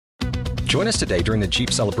Join us today during the Jeep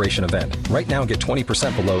Celebration event. Right now, get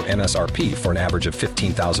 20% below MSRP for an average of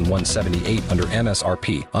 $15,178 under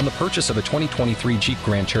MSRP on the purchase of a 2023 Jeep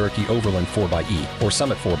Grand Cherokee Overland 4xE or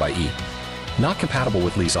Summit 4xE. Not compatible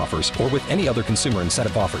with lease offers or with any other consumer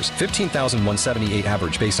incentive offers. $15,178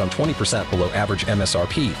 average based on 20% below average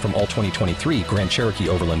MSRP from all 2023 Grand Cherokee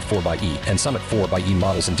Overland 4xE and Summit 4xE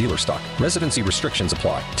models in dealer stock. Residency restrictions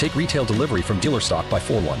apply. Take retail delivery from dealer stock by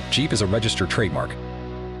 4/1. Jeep is a registered trademark.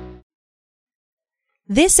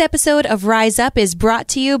 This episode of Rise Up is brought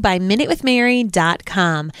to you by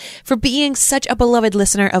MinuteWithMary.com. For being such a beloved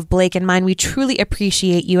listener of Blake and mine, we truly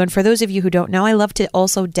appreciate you. And for those of you who don't know, I love to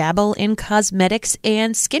also dabble in cosmetics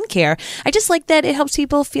and skincare. I just like that it helps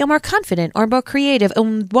people feel more confident or more creative.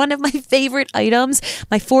 And one of my favorite items,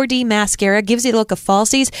 my 4D mascara, gives you a look of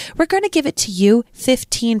falsies. We're going to give it to you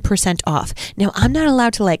 15% off. Now, I'm not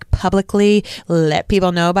allowed to publicly let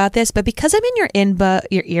people know about this, but because I'm in your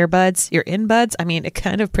earbuds, I mean, it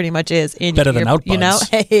kind of pretty much is in better your than outbuds. You know,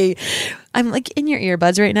 hey, I'm in your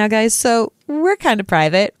earbuds right now, guys. So we're kind of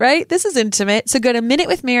private, right? This is intimate. So go to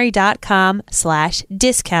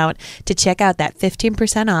minutewithmary.com/discount to check out that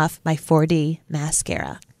 15% off my 4D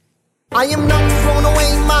mascara. I am not throwing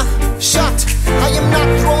away my shot. I am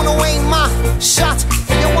not throwing away my shot.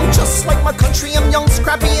 Yo, I'm just like my country. I'm young,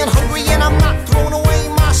 scrappy, and hungry, and I'm not throwing away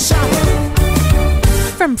my shot.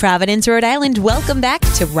 From Providence, Rhode Island, welcome back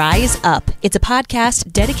to Rise Up. It's a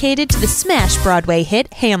podcast dedicated to the smash Broadway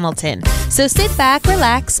hit Hamilton. So sit back,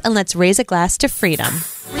 relax, and let's raise a glass to freedom.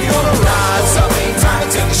 We gonna rise up, ain't time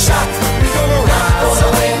to take a shot. We gonna rise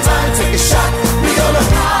up, ain't time to take a shot. We gonna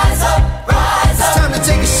rise up, rise up. It's time to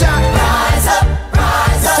take a shot. Rise up,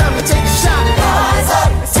 rise up. It's time to take a shot. Rise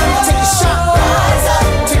up. It's time to take a shot. Rise up.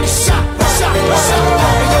 Take a shot, shot, shot.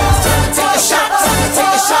 It's time to take a shot, time to take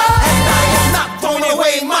a shot. And I am not throwing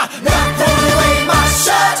away my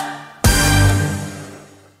shot.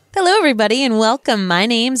 Hello, everybody, and welcome. My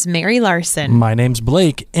name's Mary Larson. My name's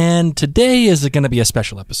Blake, and today is going to be a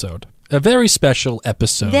special episode. A very special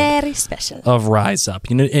episode. Very special. Of Rise Up.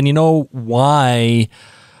 And you know why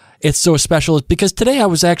it's so special? It's because today I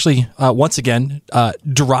was actually, once again,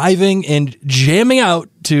 driving and jamming out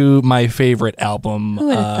to my favorite album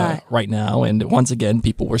right now. And once again,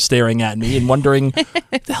 people were staring at me and wondering,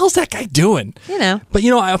 what the hell's that guy doing? You know. But,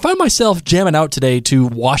 I found myself jamming out today to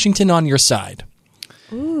Washington on Your Side.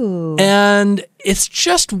 Ooh. And it's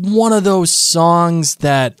just one of those songs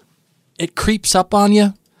that it creeps up on you.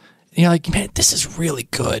 And you're like, man, this is really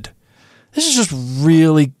good. This is just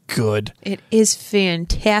really good. It is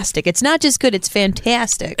fantastic. It's not just good; it's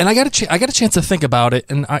fantastic. And I got a chance to think about it,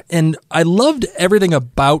 and I loved everything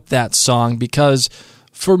about that song because,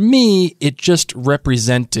 for me, it just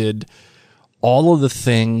represented all of the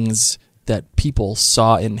things that people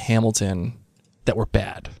saw in Hamilton that were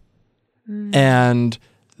bad, and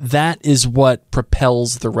that is what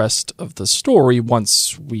propels the rest of the story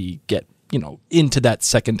once we get into that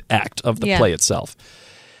second act of the play itself.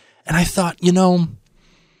 And I thought,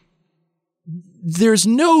 there's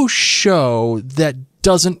no show that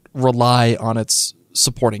doesn't rely on its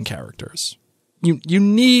supporting characters. You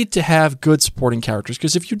need to have good supporting characters,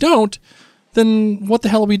 because if you don't, then what the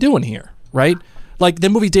hell are we doing here, right? Like the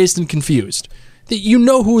movie Dazed and Confused. You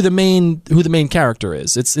know who the main character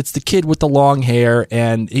is. It's the kid with the long hair,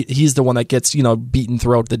 and he's the one that gets beaten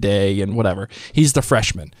throughout the day and whatever. He's the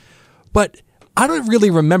freshman. But I don't really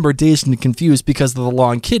remember Dazed and Confused because of the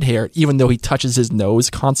long kid hair, even though he touches his nose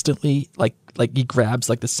constantly, like he grabs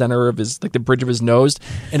the center of his, the bridge of his nose,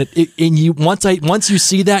 and once you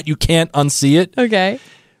see that, you can't unsee it. Okay.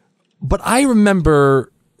 But I remember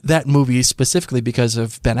that movie specifically because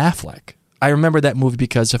of Ben Affleck. I remember that movie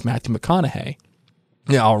because of Matthew McConaughey.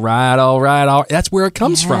 Yeah, all right. That's where it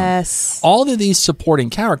comes from. All of these supporting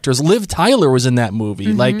characters. Liv Tyler was in that movie.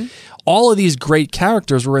 Mm-hmm. All of these great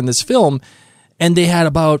characters were in this film, and they had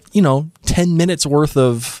about 10 minutes worth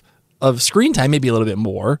of screen time, maybe a little bit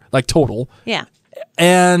more, total. Yeah.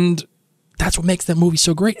 And that's what makes that movie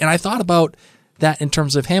so great. And I thought about that in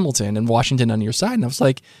terms of Hamilton and Washington on Your Side, and I was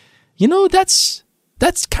like,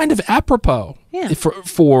 that's kind of apropos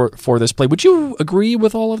for this play. Would you agree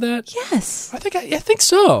with all of that? Yes. I think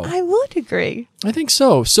so. I would agree. I think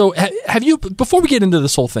so. So have you, before we get into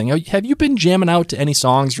this whole thing, have you been jamming out to any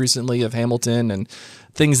songs recently of Hamilton and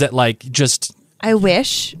things that just... I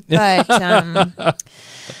wish, but I've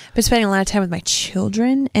been spending a lot of time with my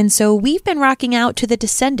children, and so we've been rocking out to The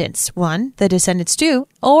Descendants 1, The Descendants 2,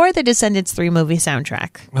 or The Descendants 3 movie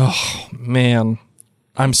soundtrack. Oh, man.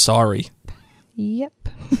 I'm sorry. Yep.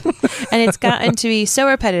 And it's gotten to be so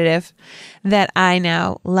repetitive that I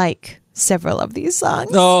now like several of these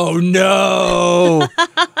songs. Oh no!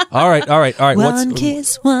 All right. One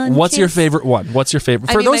kiss. What's your favorite one? What's your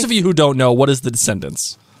favorite? For those of you who don't know, what is The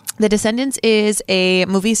Descendants? The Descendants is a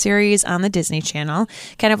movie series on the Disney Channel,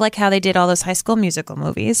 kind of like how they did all those High School Musical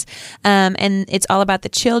movies. And it's all about the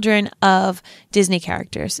children of Disney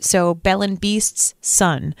characters. So Belle and Beast's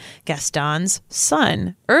son, Gaston's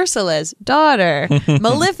son, Ursula's daughter,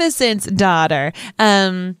 Maleficent's daughter,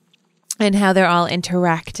 and how they're all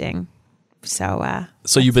interacting. So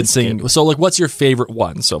you've been singing. So like, what's your favorite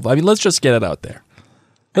one? So I mean, let's just get it out there.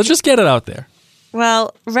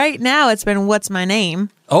 Well, right now it's been "What's My Name."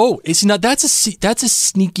 Oh, see, now that's a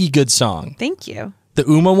sneaky good song. Thank you. The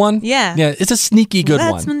Uma one? Yeah. Yeah, it's a sneaky good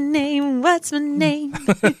What's one. my name? What's my name?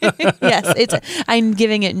 Yes, I'm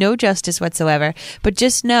giving it no justice whatsoever. But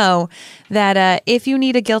just know that if you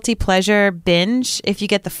need a guilty pleasure binge, if you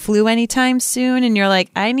get the flu anytime soon and you're like,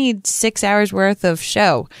 I need 6 hours worth of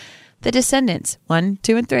show, The Descendants 1,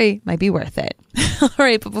 2, and 3 might be worth it. All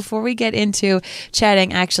right, but before we get into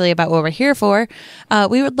chatting actually about what we're here for,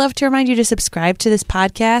 we would love to remind you to subscribe to this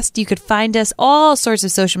podcast. You could find us all sorts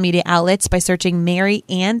of social media outlets by searching Mary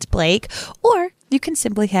and Blake, or you can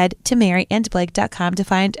simply head to maryandblake.com to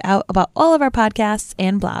find out about all of our podcasts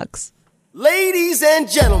and blogs. Ladies and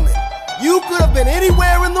gentlemen, you could have been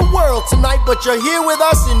anywhere in the world tonight, but you're here with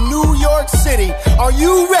us in New York City. Are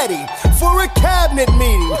you ready for a cabinet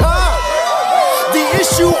meeting, huh? The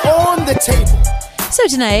issue on the table. So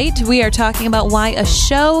tonight, we are talking about why a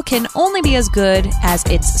show can only be as good as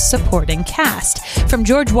its supporting cast. From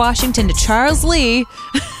George Washington to Charles Lee...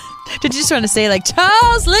 Did you just want to say like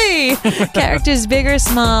Charles Lee? Characters big or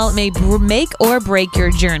small may make or break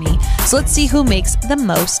your journey. So let's see who makes the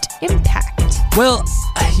most impact. Well,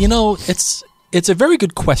 you know, it's a very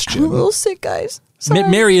good question. I'm a little sick, guys. Sorry.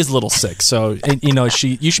 Mary is a little sick, so you know you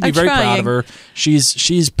should be I'm very trying. proud of her.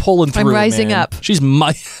 She's pulling through. I'm rising man. up.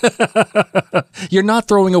 You're not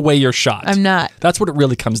throwing away your shot. I'm not. That's what it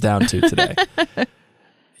really comes down to today.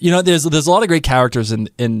 You know, there's a lot of great characters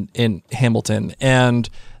in Hamilton, and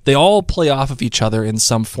they all play off of each other in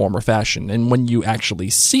some form or fashion. And when you actually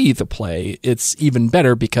see the play, it's even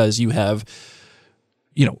better because you have,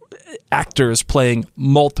 you know, actors playing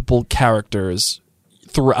multiple characters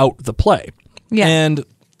throughout the play. Yeah. And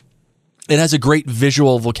it has a great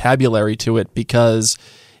visual vocabulary to it because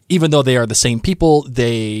even though they are the same people,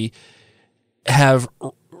 they have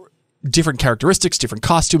different characteristics, different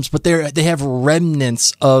costumes, but they have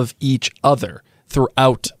remnants of each other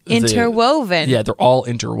throughout. Interwoven. Yeah, they're all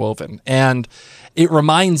interwoven. And it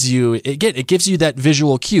reminds you, again, it gives you that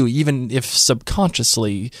visual cue, even if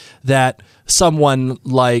subconsciously, that someone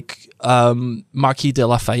like Marquis de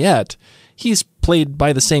Lafayette, he's played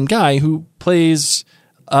by the same guy who plays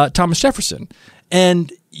Thomas Jefferson.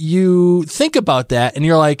 And you think about that and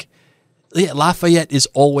you're like, yeah, Lafayette is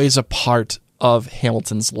always a part of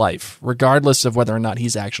Hamilton's life, regardless of whether or not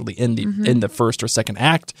he's actually in the first or second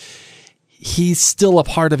act. He's still a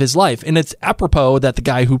part of his life. And it's apropos that the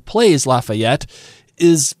guy who plays Lafayette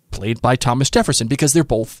is played by Thomas Jefferson because they're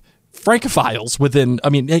both Francophiles within, I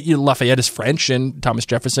mean, Lafayette is French and Thomas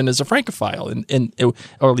Jefferson is a Francophile,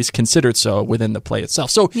 or at least considered so within the play itself.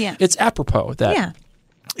 So it's apropos that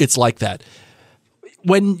it's like that.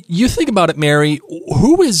 When you think about it, Mary,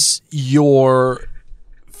 who is your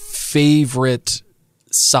favorite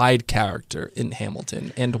side character in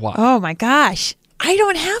Hamilton and why? Oh my gosh. I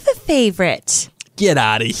don't have a favorite. Get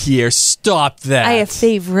out of here. Stop that. I have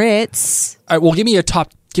favorites. All right, well, give me your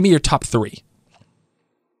top three.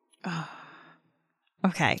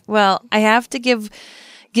 Okay. Well, I have to give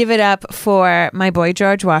it up for my boy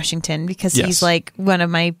George Washington because he's like one of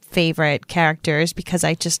my favorite characters because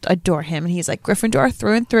I just adore him. And he's like Gryffindor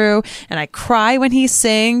through and through. And I cry when he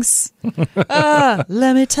sings.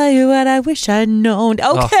 Let me tell you what I wish I'd known.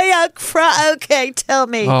 Okay, I'll cry. Okay, tell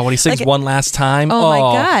me. Oh, when he sings one last time. Oh my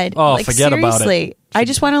God. Oh, like, forget about it. I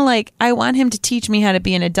just want to I want him to teach me how to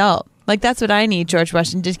be an adult. Like, that's what I need, George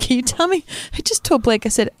Washington. Can you tell me? I just told Blake, I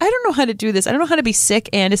said, I don't know how to do this. I don't know how to be sick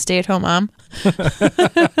and a stay-at-home mom.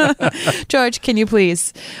 George, can you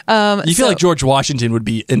please? You feel like George Washington would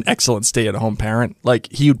be an excellent stay-at-home parent?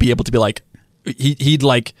 Like, he would be able to be like, he'd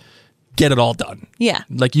like get it all done. Yeah.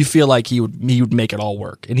 Like, you feel like he would make it all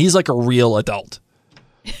work. And he's like a real adult.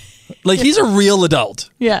 Like, he's a real adult.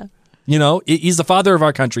 Yeah. You know, he's the father of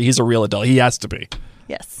our country. He's a real adult. He has to be.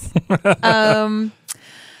 Yes.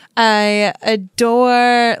 I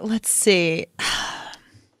adore, let's see.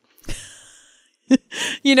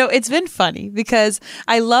 You know, it's been funny because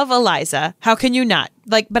I love Eliza. How can you not?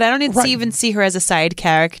 Like, but I don't even see her as a side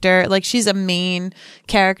character. Like, she's a main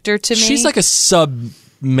character to me. She's like a sub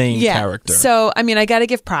main character. So, I mean, I got to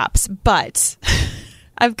give props, but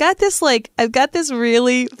I've got this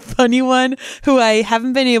really funny one who I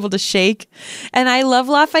haven't been able to shake. And I love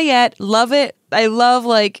Lafayette, love it. I love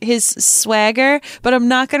like his swagger, but I'm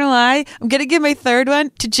not going to lie. I'm going to give my third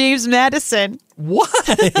one to James Madison. Why?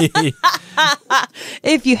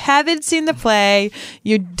 If you haven't seen the play,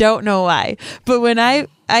 you don't know why. But when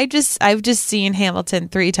I've just seen Hamilton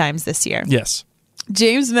 3 times this year. Yes.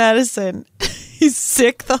 James Madison, he's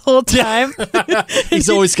sick the whole time. He's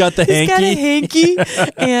always got the hanky. He's got a hanky.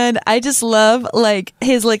 And I just love like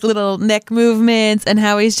his like little neck movements and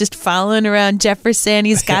how he's just following around Jefferson.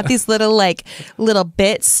 He's got these little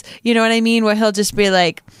bits, you know what I mean? Where he'll just be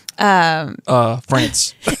like,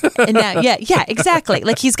 France. And now, yeah, exactly.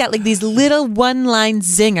 Like he's got like these little one-line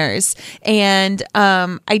zingers, and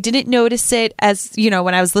I didn't notice it as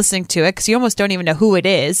when I was listening to it because you almost don't even know who it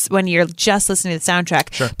is when you're just listening to the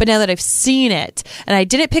soundtrack. Sure. But now that I've seen it, and I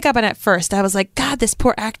didn't pick up on it at first, I was like, God, this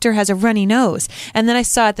poor actor has a runny nose. And then I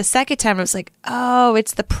saw it the second time, and I was like, oh,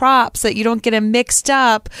 it's the props that you don't get him mixed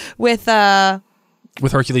up with.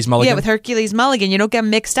 With Hercules Mulligan? Yeah, with Hercules Mulligan. You don't get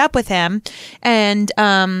mixed up with him. And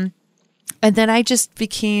then I just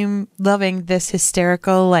became loving this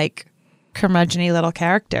hysterical, like, curmudgeon-y little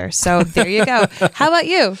character. So there you go. How about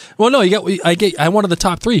you? Well, no, I wanted the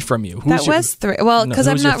top 3 from you. That was 3. Well, because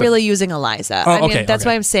I'm not really using Eliza. Oh, I mean, okay, that's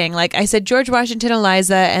why I'm saying, like, I said George Washington,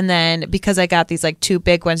 Eliza, and then because I got these, like, 2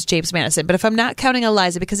 big ones, James Madison. But if I'm not counting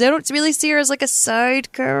Eliza, because I don't really see her as, like, a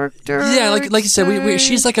side character. Yeah, like you said,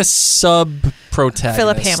 she's like a sub-protagonist.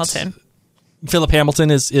 Philip Hamilton. Philip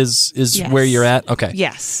Hamilton is Yes. where you're at? Okay.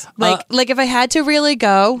 Yes. Like if I had to really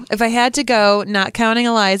go, not counting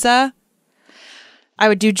Eliza, I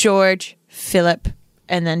would do George, Philip,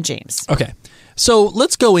 and then James. Okay. So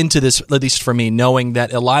let's go into this, at least for me, knowing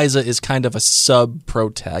that Eliza is kind of a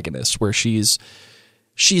sub-protagonist where she's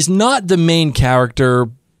not the main character,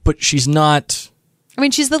 but she's not... I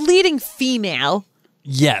mean, she's the leading female.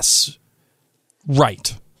 Yes.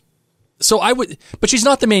 Right. So but she's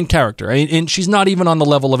not the main character, and she's not even on the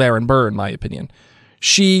level of Aaron Burr, in my opinion.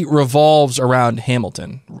 She revolves around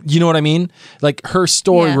Hamilton. You know what I mean? Like her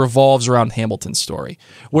story revolves around Hamilton's story,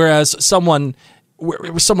 whereas someone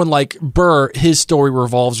like Burr, his story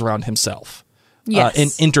revolves around himself. Yes.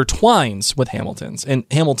 And intertwines with Hamilton's, and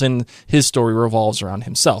Hamilton, his story revolves around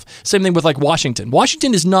himself. Same thing with like Washington.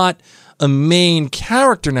 Washington is not a main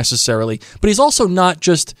character necessarily, but he's also not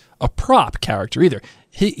just a prop character either.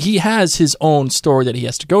 He has his own story that he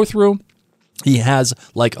has to go through. He has,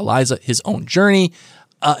 like Eliza, his own journey,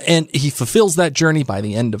 and he fulfills that journey by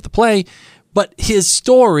the end of the play. But his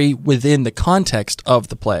story within the context of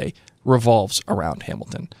the play revolves around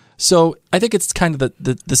Hamilton. So I think it's kind of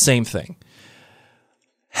the same thing.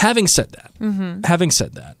 Having said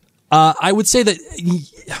that, I would say that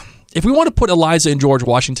if we want to put Eliza and George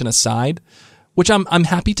Washington aside, which I'm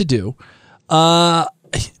happy to do,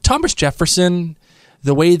 Thomas Jefferson,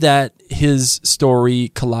 the way that his story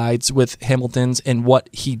collides with Hamilton's and what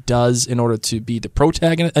he does in order to be the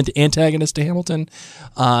protagonist and antagonist to Hamilton,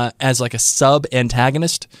 as like a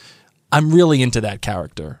sub-antagonist, I'm really into that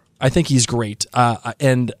character. I think he's great.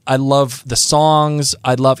 And I love the songs.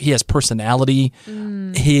 He has personality.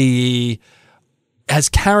 He has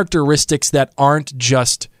characteristics that aren't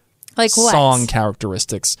just like song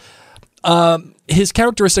characteristics. His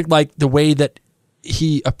characteristic, like the way that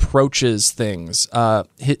he approaches things,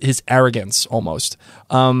 his arrogance almost.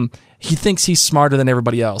 He thinks he's smarter than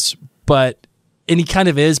everybody else, and he kind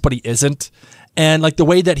of is, but he isn't. And like the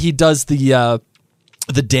way that he does the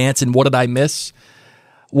dance and What Did I Miss?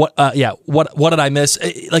 What did I miss?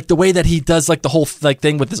 Like the way that he does like the whole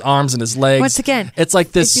thing with his arms and his legs. Once again, it's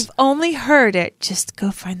like this. If you've only heard it, just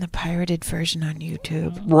go find the pirated version on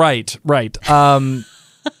YouTube. Right.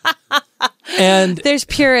 And there's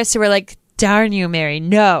purists who are like, darn you, Mary.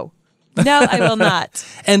 No, I will not.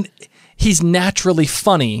 And he's naturally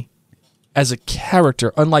funny as a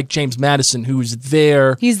character, unlike James Madison, who's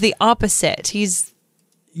there. He's the opposite. He's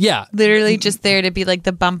literally just there to be like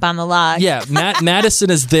the bump on the log. Yeah, Madison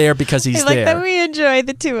is there because he's like there. That we enjoy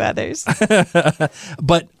the 2 others.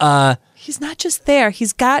 But he's not just there.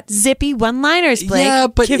 He's got zippy one-liners, Blake. Yeah,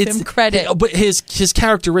 but give him credit. But his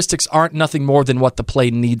characteristics aren't nothing more than what the play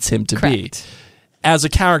needs him to be. As a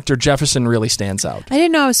character, Jefferson really stands out. I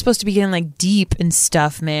didn't know I was supposed to be getting like deep and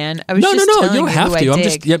stuff, man. I was No, just you telling don't have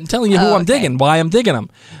to. I'm telling you who I'm digging, why I'm digging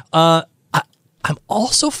him. I'm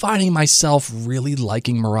also finding myself really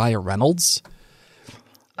liking Mariah Reynolds.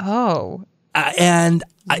 Oh. And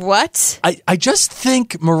what? I just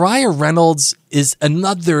think Mariah Reynolds is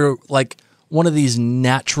another, like, one of these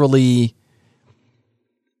naturally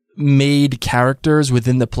made characters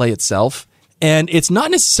within the play itself. And it's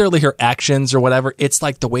not necessarily her actions or whatever. It's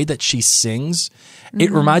like the way that she sings.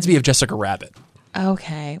 It reminds me of Jessica Rabbit.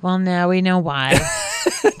 Okay. Well, now we know why.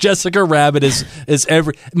 Jessica Rabbit is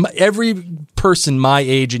every person my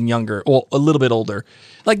age and younger, or a little bit older,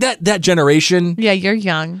 like that generation. Yeah, you're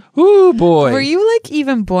young. Ooh, boy. Were you like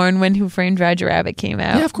even born when Who Framed Roger Rabbit came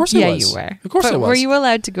out? Yeah, of course I was. Yeah, you were. Of course I was. Were you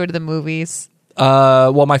allowed to go to the movies?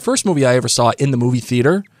 Well, my first movie I ever saw in the movie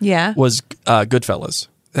theater was Goodfellas.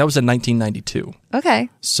 That was in 1992. Okay.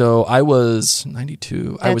 So I was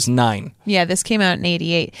 92. I was 9. Yeah, this came out in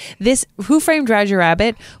 88. This Who Framed Roger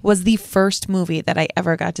Rabbit was the first movie that I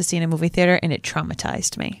ever got to see in a movie theater, and it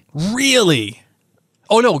traumatized me. Really?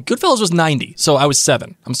 Oh no, Goodfellas was 90. So I was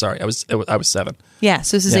 7. I'm sorry. I was 7. Yeah,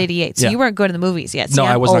 so this is 88. So Yeah. you weren't going to the movies yet. See, No,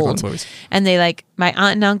 I I'm was not old. going to the movies. And they like my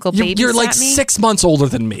aunt and uncle babysat You're like me. 6 months older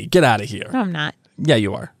than me. Get out of here. No, I'm not. Yeah,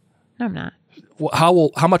 you are. No, I'm not.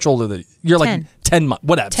 How much older than you're? 10. Like 10 months.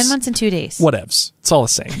 Whatevs. 10 months and 2 days. Whatevs. It's all the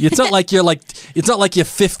same. It's not like it's not like you're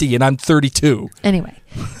 50 and I'm 32. Anyway,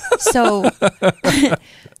 so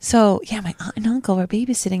so yeah, my aunt and uncle were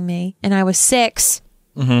babysitting me, and I was 6.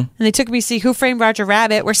 And they took me to see Who Framed Roger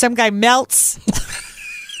Rabbit, where some guy melts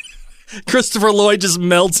Christopher Lloyd just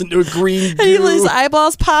melts into a green and goo. his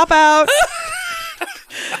eyeballs pop out.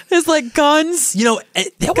 His like guns. You know,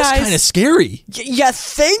 that was Guys. kind of scary. You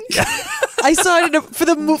think? I saw it for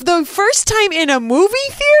the first time in a movie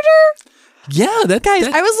theater. Yeah, Guys,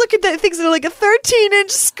 I was looking at things that are like a 13-inch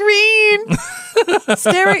screen.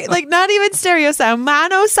 Stereo, like not even stereo sound,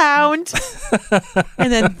 mono sound.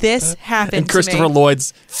 And then this happened and Christopher to me.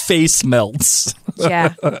 Lloyd's face melts.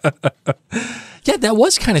 Yeah. Yeah, that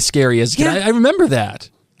was kind of scary as a kid. Yeah. I remember that.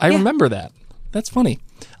 I remember that. That's funny.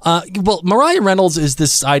 Well, Mariah Reynolds is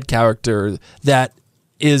this side character that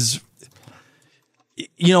is,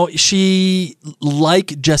 you know, she,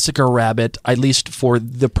 like Jessica Rabbit, at least for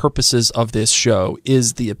the purposes of this show,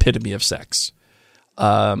 is the epitome of sex.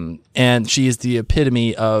 And she is the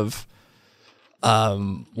epitome of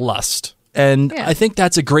lust. And I think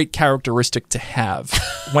that's a great characteristic to have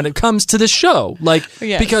when it comes to this show. Like,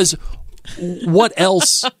 because what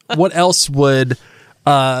else would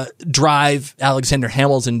drive Alexander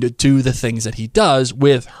Hamilton to do the things that he does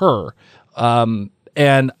with her?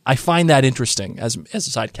 And I find that interesting as a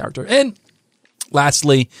side character. And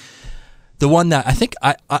lastly, the one that I think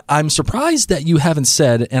I'm surprised that you haven't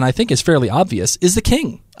said, and I think is fairly obvious, is the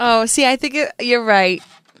King. Oh, see, I think you're right.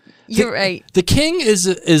 You're right. The King is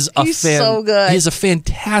He's so good. He's a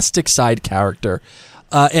fantastic side character,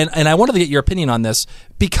 and I wanted to get your opinion on this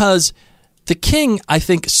because the King, I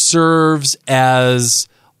think, serves as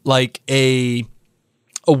like a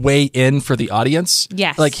way in for the audience.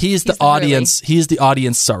 Yes. Like he's the audience. He's the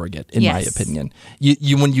audience surrogate, in my opinion.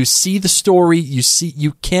 You when you see the story,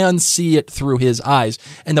 you can see it through his eyes.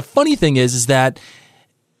 And the funny thing is that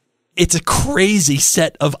it's a crazy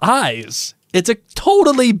set of eyes. It's a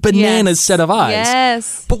totally bananas set of eyes.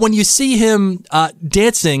 Yes. But when you see him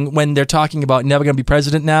dancing when they're talking about never going to be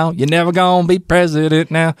president now, you're never going to be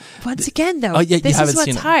president now. Once again, though, you this haven't is what's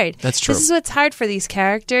seen it. hard. That's true. This is what's hard for these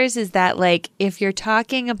characters is that, like, if you're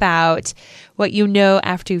talking about what you know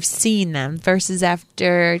after you've seen them versus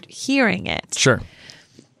after hearing it. Sure.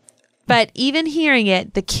 But even hearing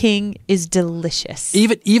it, the King is delicious.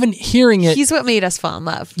 Even hearing it, He's what made us fall in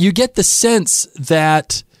love. you get the sense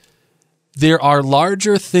that there are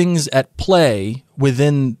larger things at play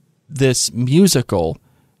within this musical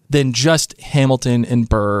than just Hamilton and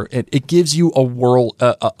Burr. It gives you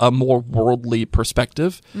a more worldly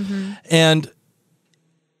perspective. Mm-hmm. And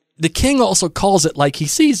the King also calls it like he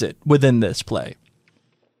sees it within this play.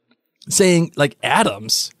 Saying, like,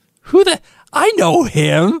 Adams, I know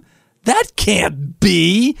him. That can't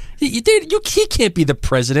be. He can't be the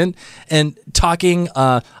president. And talking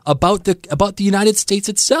about the United States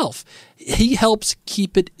itself, he helps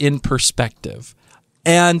keep it in perspective.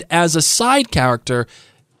 And as a side character,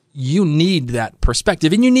 you need that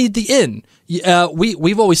perspective, and you need the inn.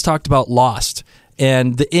 We've always talked about Lost,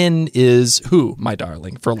 and the inn is who, my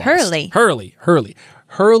darling, for Lost? Hurley.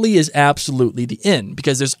 Hurley is absolutely the inn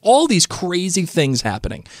because there's all these crazy things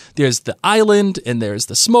happening. There's the island and there's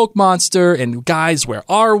the smoke monster and guys, where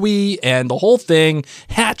are we? And the whole thing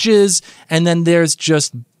hatches. And then there's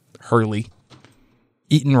just Hurley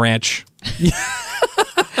eating ranch.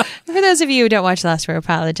 For those of you who don't watch Lost, we're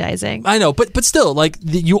apologizing. I know, but still, like,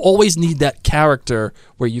 you always need that character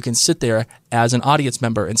where you can sit there as an audience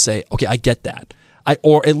member and say, okay, I get that.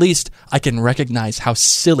 Or at least I can recognize how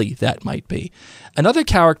silly that might be. Another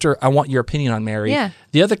character I want your opinion on, Mary. Yeah.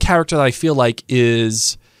 The other character that I feel like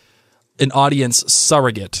is an audience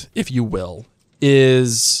surrogate, if you will,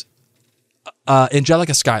 is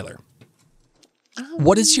Angelica Schuyler.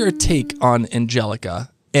 What is your take on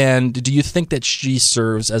Angelica? And do you think that she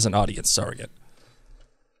serves as an audience surrogate?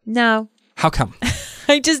 No. How come?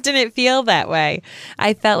 I just didn't feel that way.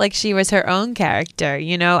 I felt like she was her own character.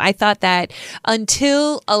 You know, I thought that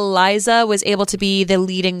until Eliza was able to be the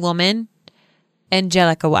leading woman,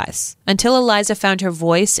 Angelica was. Until Eliza found her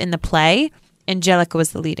voice in the play, Angelica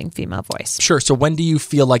was the leading female voice. Sure. So when do you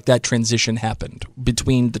feel like that transition happened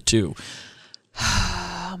between the two?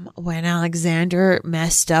 When Alexander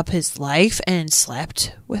messed up his life and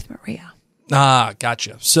slept with Maria. Ah,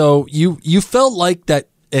 gotcha. So you felt like that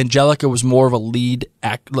Angelica was more of a lead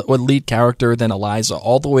character than Eliza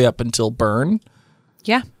all the way up until Burn?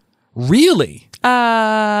 Yeah. Really?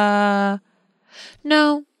 No.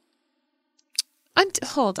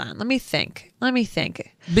 Hold on. Let me think.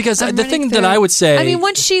 Because I'm the running thing that through- I would say... I mean,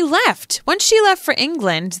 once she left for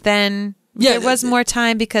England, then Yeah, there was more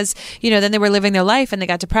time because, then they were living their life and they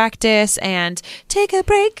got to practice and take a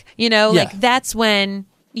break. Like that's when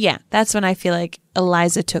I feel like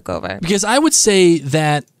Eliza took over. Because I would say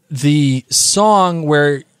that the song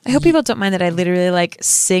where... I hope people don't mind that I literally like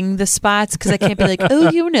sing the spots because I can't be like,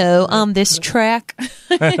 on this track.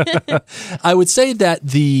 I would say that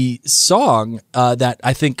the song that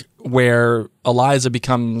I think where Eliza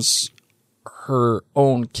becomes her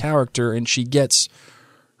own character and she gets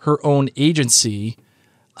her own agency,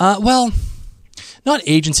 not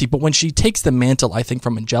agency, but when she takes the mantle, I think,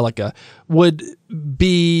 from Angelica, would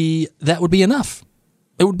be enough.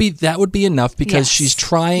 That would be enough because she's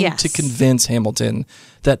trying to convince Hamilton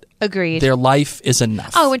that Agreed. their life is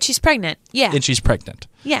enough. Oh, when she's pregnant. Yeah. And she's pregnant.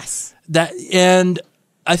 Yes. And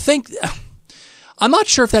I think, I'm not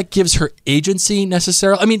sure if that gives her agency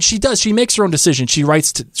necessarily. I mean, she does. She makes her own decision. She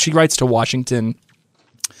writes to Washington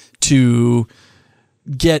to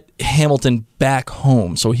get Hamilton back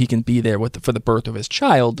home so he can be there for the birth of his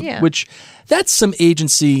child. Yeah. Which that's some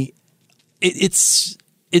agency. It's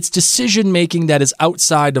decision making that is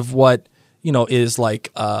outside of what is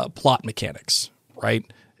like plot mechanics, right?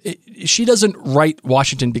 She doesn't write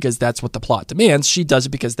Washington because that's what the plot demands. She does it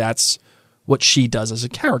because that's what she does as a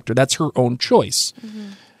character. That's her own choice.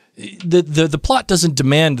 Mm-hmm. The plot doesn't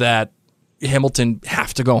demand that Hamilton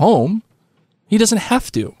have to go home. He doesn't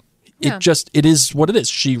have to. Yeah. It is what it is.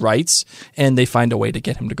 She writes, and they find a way to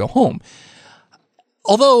get him to go home.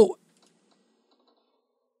 Although,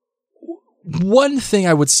 one thing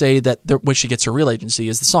I would say that when she gets her real agency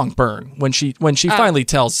is the song "Burn." When she finally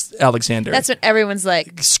tells Alexander, that's when everyone's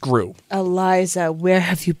like, "Screw, Eliza, where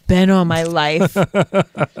have you been all my life?"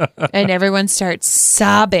 And everyone starts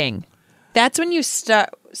sobbing. That's when you start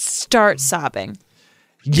sobbing.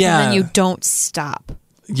 Yeah, and then you don't stop.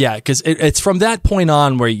 Yeah, because it's from that point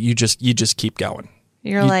on where you just keep going.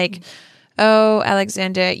 You're like, "Oh,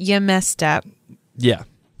 Alexander, you messed up." Yeah,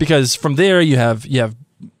 because from there you have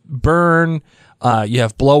Burn, you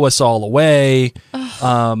have Blow Us All Away,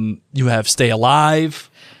 you have Stay Alive,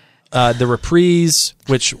 the reprise,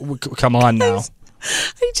 which come on now.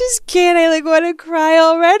 I just can't. I want to cry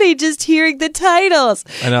already just hearing the titles.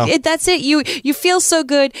 I know. That's it. You feel so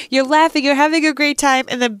good. You're laughing. You're having a great time.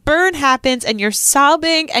 And then Burn happens and you're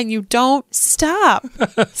sobbing and you don't stop.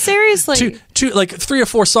 Seriously. Like 3 or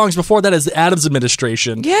 4 songs before that is the Adams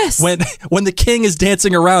administration. Yes. When the king is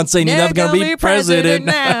dancing around saying you're never going to be president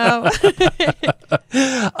now.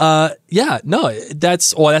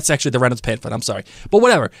 that's actually the Reynolds Pamphlet. I'm sorry. But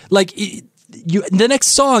whatever. Like, the next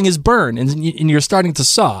song is Burn, and you're starting to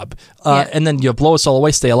sob, and then you Blow Us All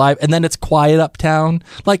Away, Stay Alive, and then it's Quiet Uptown.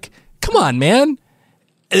 Like, come on, man!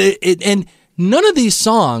 And none of these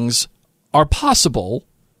songs are possible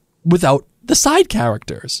without the side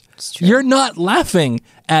characters. You're not laughing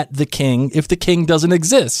at the king if the king doesn't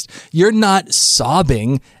exist. You're not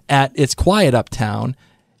sobbing at It's Quiet Uptown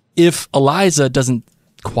if Eliza doesn't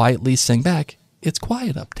quietly sing back, It's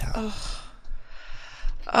Quiet Uptown.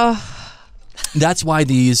 That's why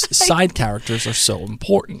these side characters are so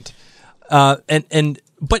important. But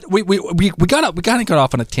we gotta get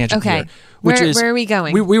off on a tangent here. Where are we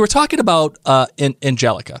going? We were talking about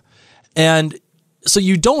Angelica, and so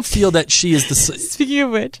you don't feel that she is the Speaking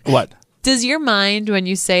of which, what? Does your mind when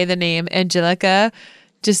you say the name Angelica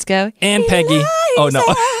just go And Peggy? Eliza. Oh no.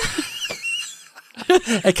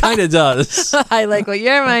 It kind of does. I like what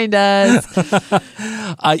your mind does.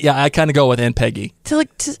 I kind of go with Aunt Peggy.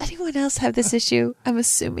 Does anyone else have this issue? I'm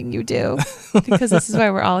assuming you do, because this is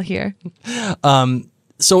why we're all here.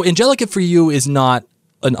 So Angelica for you is not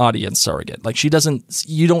an audience surrogate. Like you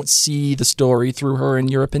don't see the story through her, in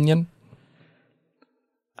your opinion?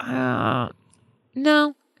 No.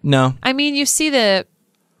 No. I mean, you see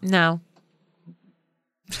no.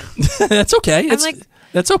 That's okay. like-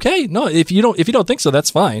 That's okay. No, if you don't think so,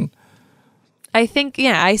 that's fine. I think,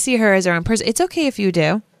 I see her as her own person. It's okay if you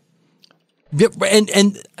do. Yeah,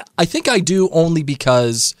 and I think I do only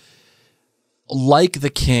because, like the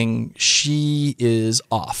king, she is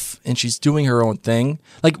off and she's doing her own thing.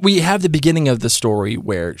 Like, we have the beginning of the story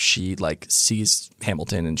where she like sees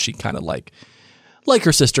Hamilton and she kind of like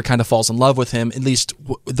her sister kind of falls in love with him, at least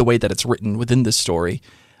the way that it's written within this story.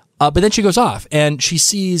 But then she goes off and she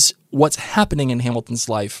sees what's happening in Hamilton's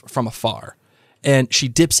life from afar, and she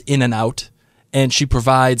dips in and out, and she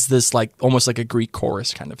provides this like almost like a Greek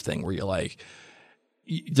chorus kind of thing where you're like,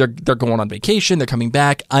 they're going on vacation, they're coming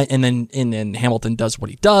back, and then Hamilton does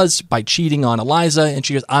what he does by cheating on Eliza, and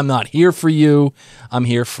she goes, "I'm not here for you. I'm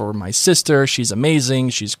here for my sister. She's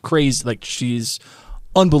amazing. She's crazy. Like, she's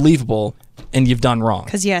unbelievable, and you've done wrong."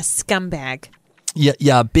 Because you're a scumbag.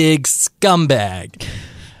 Yeah, big scumbag.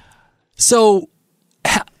 So,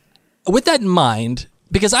 with that in mind,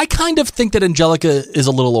 because I kind of think that Angelica is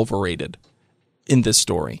a little overrated in this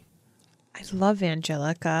story. I love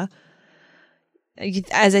Angelica.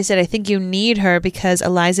 As I said, I think you need her because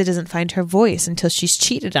Eliza doesn't find her voice until she's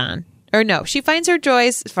cheated on. Or no, she finds her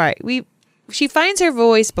voice. She finds her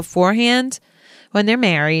voice beforehand when they're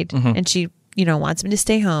married, and she, wants him to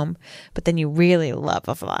stay home. But then you really love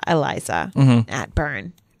Eliza at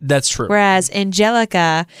Burn. That's true. Whereas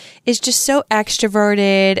Angelica is just so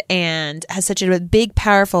extroverted and has such a big,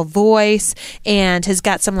 powerful voice and has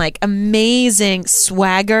got some like amazing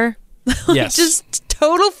swagger. Yes. Just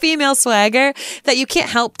total female swagger that you can't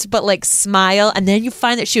help but like smile. And then you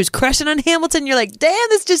find that she was crushing on Hamilton. You're like, damn,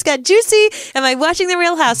 this just got juicy. Am I watching The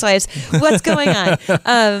Real Housewives? What's going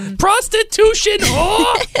on? Prostitution.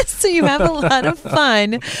 Oh! So you have a lot of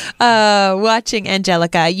fun watching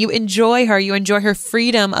Angelica. You enjoy her. You enjoy her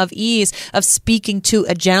freedom of ease of speaking to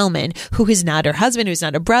a gentleman who is not her husband, who's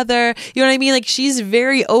not a brother. You know what I mean? Like, she's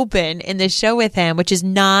very open in this show with him, which is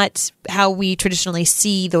not how we traditionally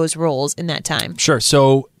see those roles in that time. Sure.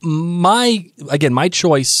 So my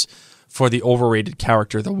choice for the overrated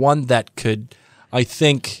character, the one that could, I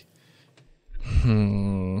think,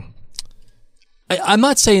 I'm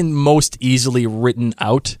not saying most easily written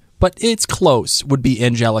out, but it's close, would be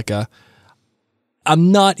Angelica.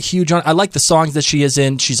 I'm not huge on. I like the songs that she is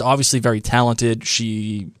in. She's obviously very talented.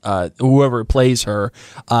 She, whoever plays her,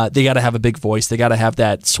 they got to have a big voice. They got to have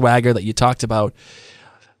that swagger that you talked about.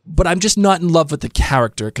 But I'm just not in love with the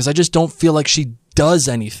character because I just don't feel like she does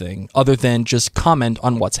anything other than just comment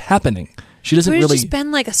on what's happening. She doesn't really. It's just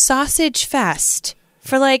been like a sausage fest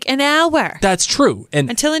for like an hour. That's true. And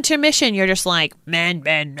until intermission, you're just like, man.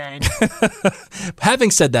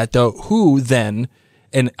 Having said that, though, who then?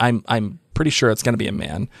 And I'm pretty sure it's going to be a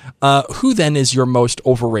man. Who then is your most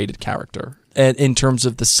overrated character, and in terms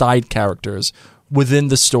of the side characters within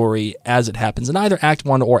the story as it happens in either Act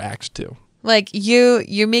 1 or Act 2? Like, you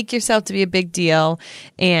make yourself to be a big deal,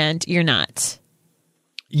 and you're not.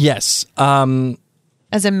 Yes.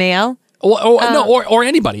 As a male? Or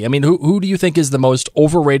anybody. I mean, who do you think is the most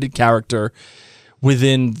overrated character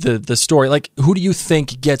within the story? Like, who do you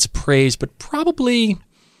think gets praised, but probably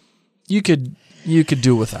you could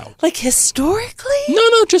do without? Like, historically?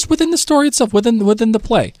 No, just within the story itself, within the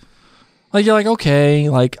play. Like, you're like, okay,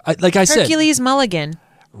 like I said, Hercules Mulligan.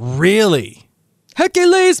 Really?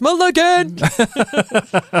 Hercules Mulligan.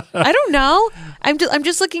 I don't know. I'm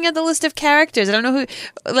just looking at the list of characters. I don't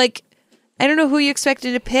know who you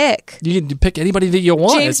expected to pick. You can pick anybody that you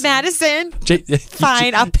want. James Madison.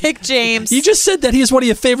 Fine, I'll pick James. You just said that he's one of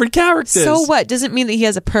your favorite characters. So what? Doesn't mean that he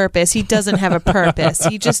has a purpose. He doesn't have a purpose.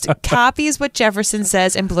 He just copies what Jefferson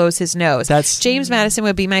says and blows his nose. James Madison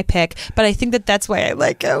would be my pick, but I think that's why I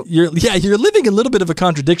like him. You're living a little bit of a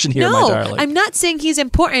contradiction here, my darling. I'm not saying he's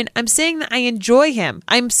important. I'm saying that I enjoy him.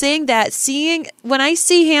 I'm saying that when I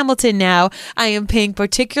see Hamilton now, I am paying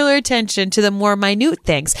particular attention to the more minute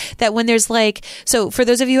things. That when there's so for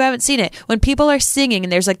those of you who haven't seen it, when people are singing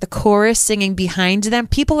and there's like the chorus singing behind them,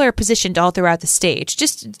 people are positioned all throughout the stage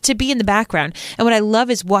just to be in the background. And what I love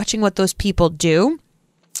is watching what those people do.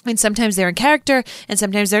 And sometimes they're in character and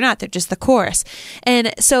sometimes they're not. They're just the chorus.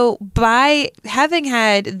 And so by having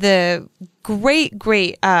had the great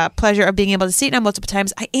pleasure of being able to see it now multiple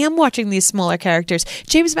times, I am watching these smaller characters.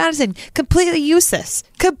 James Madison, completely useless.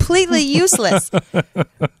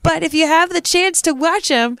 But if you have the chance to watch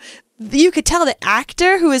him, you could tell the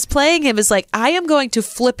actor who is playing him is like, I am going to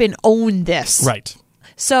flip and own this. Right.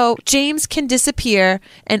 So James can disappear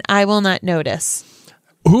and I will not notice.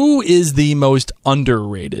 Who is the most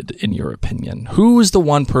underrated in your opinion? Who is the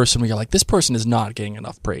one person where you're like, this person is not getting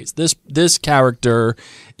enough praise? This character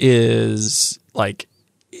is like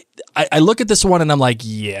I look at this one and I'm like,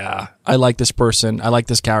 yeah, I like this person, I like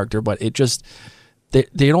this character, but it just they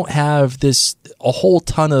don't have a whole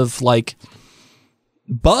ton of like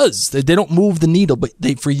buzz. They don't move the needle, but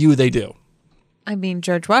for you they do. I mean,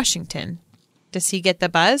 George Washington. Does he get the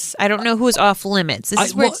buzz? I don't know who's off limits. This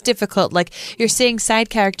is where it's difficult. Like, you're saying side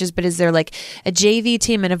characters, but is there like a JV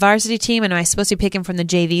team and a varsity team? And am I supposed to be picking from the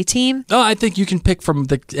JV team? Oh, I think you can pick from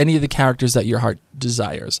any of the characters that your heart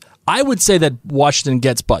desires. I would say that Washington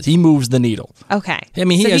gets buzz. He moves the needle. Okay. I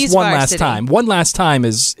mean, he has he's one varsity. last time. One last time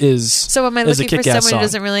is So am I is a looking for kick-ass someone who song.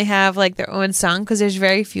 doesn't really have like their own song? Because there's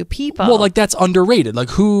very few people. Well, like that's underrated.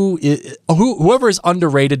 Like whoever is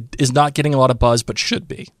underrated is not getting a lot of buzz, but should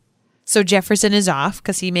be. So Jefferson is off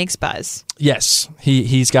because he makes buzz. Yes,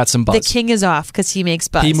 he's got some buzz. The king is off because he makes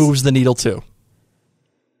buzz. He moves the needle too.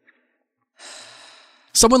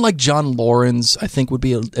 Someone like John Lawrence, I think, would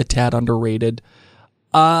be a tad underrated.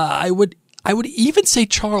 I would even say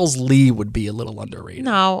Charles Lee would be a little underrated.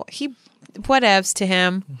 No, whatevs to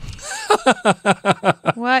him.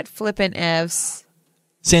 What flippin' evs?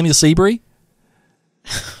 Samuel Seabury.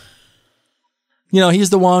 You know, he's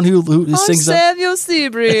the one who sings. Samuel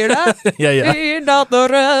Seabury. Yeah. Be not the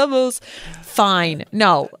rebels. Fine.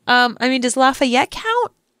 No. I mean, does Lafayette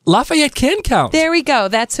count? Lafayette can count. There we go.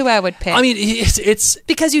 That's who I would pick. I mean, it's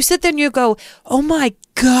because you sit there and you go, "Oh my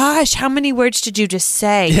gosh, how many words did you just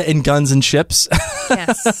say?" in Guns and Ships.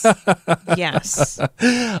 Yes. Yes.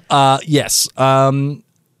 Yes. I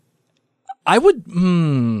would.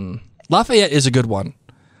 Lafayette is a good one.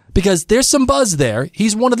 Because there's some buzz there.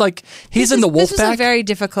 He's one of he's in the Wolf This was Pack. a very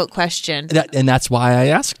difficult question. And that's why I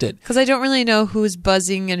asked it. Because I don't really know who's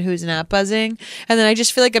buzzing and who's not buzzing. And then I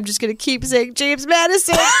just feel like I'm just going to keep saying James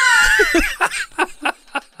Madison.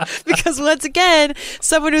 Because once again,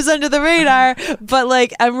 someone who's under the radar, but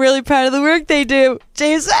I'm really proud of the work they do.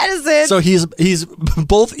 James Madison. So he's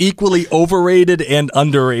both equally overrated and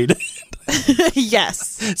underrated.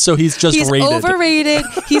 Yes. So he's rated. Overrated.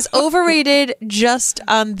 He's overrated just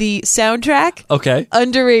on the soundtrack. Okay.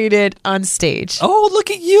 Underrated on stage. Oh, look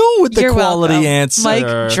at you with the You're quality welcome. answer.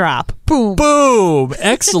 Mic drop. Boom. Boom.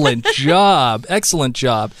 Excellent job. Excellent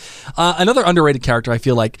job. Another underrated character I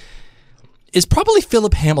feel like is probably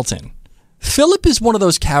Philip Hamilton. Philip is one of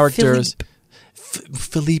those characters.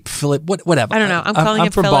 Philippe, whatever. I don't know. I'm calling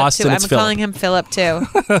him from Philip Boston. too. It's I'm Philip. calling him Philip too.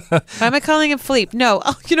 Why am I calling him Philippe? No.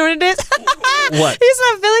 Oh, you know what it is? What? He's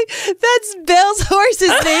not Philly. That's Bell's horse's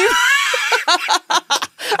name.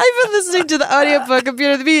 I've been listening to the audiobook of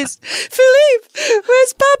Beauty and the Beast. Philippe,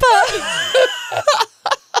 where's Papa?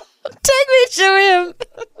 Take me to him.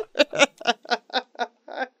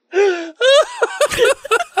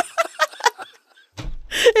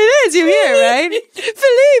 It is. You hear, right?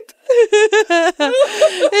 Philippe.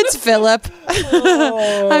 It's Philip.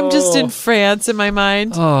 I'm just in France in my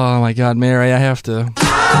mind. Oh my God, Mary, I have to.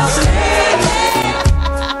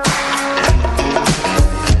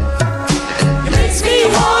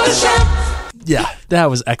 Yeah, that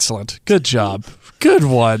was excellent. Good job. Good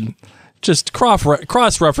one. Just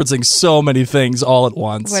cross-referencing so many things all at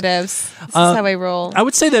once. Whatevs. This is how I roll. I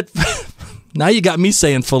would say that now you got me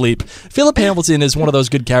saying Philippe. Philip Hamilton is one of those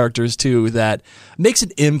good characters, too, that makes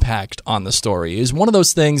an impact on the story. Is one of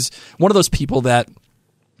those things, one of those people that...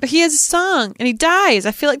 But he has a song, and he dies.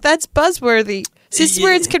 I feel like that's buzzworthy. This is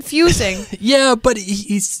where it's confusing. Yeah, but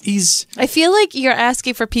he's... I feel like you're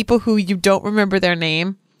asking for people who you don't remember their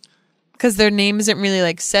name, because their name isn't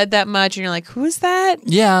really, said that much, and you're like, who's that?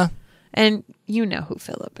 Yeah. And you know who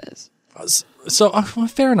Philip is. So, well,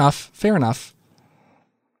 fair enough.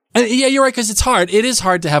 And yeah, you're right, because it's hard. It is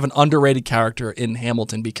hard to have an underrated character in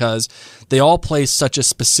Hamilton because they all play such a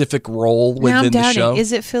specific role Now I'm within the doubting. show.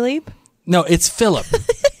 Is it Philippe? No, it's Philip.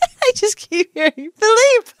 I just keep hearing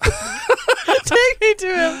Philippe. Take me to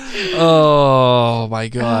him. Oh my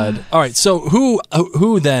God! All right, so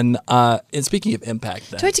who then? And speaking of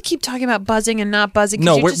impact, then Do I have to keep talking about buzzing and not buzzing? 'Cause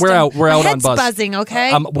no, you're just we're out. We're my out on head's buzz. buzzing.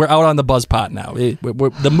 Okay. We're out on the buzz pot now.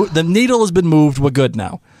 The needle has been moved. We're good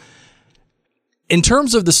now. In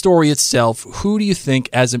terms of the story itself, who do you think,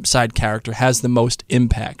 as a side character, has the most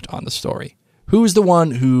impact on the story? Who is the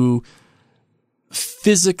one who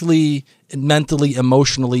physically, mentally,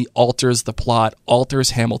 emotionally alters the plot, alters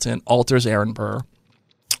Hamilton, alters Aaron Burr,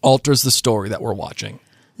 alters the story that we're watching?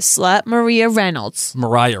 Slut Maria Reynolds.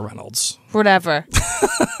 Mariah Reynolds. Whatever.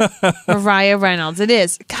 Mariah Reynolds. It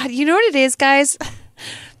is. God, you know what it is, guys?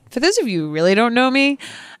 For those of you who really don't know me,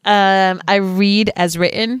 I read as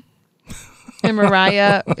written, and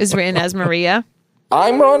Mariah is written as Maria.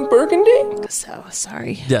 I'm Ron Burgundy. So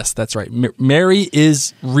sorry. Yes, that's right. Mary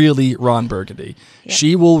is really Ron Burgundy. Yeah.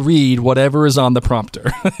 She will read whatever is on the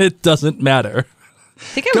prompter. It doesn't matter.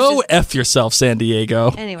 think I was Go F yourself, San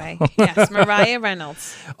Diego. Anyway, yes, Mariah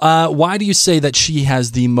Reynolds. Why do you say that she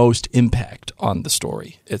has the most impact on the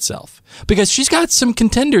story itself? Because she's got some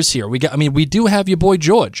contenders here. We do have your boy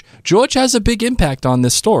George. George has a big impact on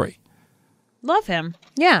this story. Love him.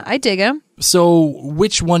 Yeah, I dig him. So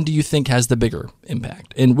which one do you think has the bigger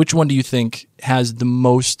impact? And which one do you think has the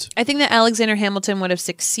most? I think that Alexander Hamilton would have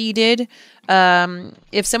succeeded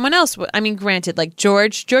if someone else granted, like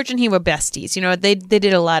George and he were besties. You know, they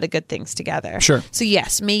did a lot of good things together. Sure. So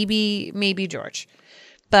yes, maybe George.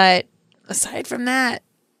 But aside from that,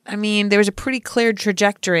 I mean, there was a pretty clear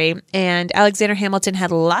trajectory, and Alexander Hamilton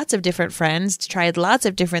had lots of different friends, tried lots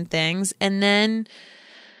of different things, and then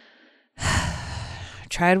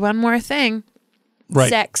tried one more thing. Right.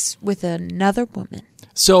 Sex with another woman.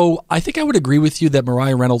 So I think I would agree with you that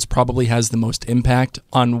Mariah Reynolds probably has the most impact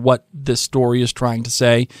on what this story is trying to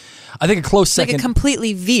say. I think a close second. Like it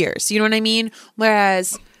completely veers. You know what I mean?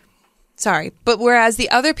 Whereas the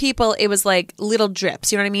other people, it was like little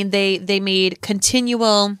drips. You know what I mean? They made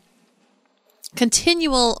continual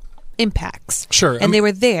impacts. Sure. And they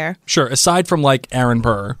were there. Sure. Aside from like Aaron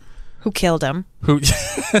Burr. Who killed him.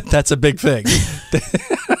 That's a big thing.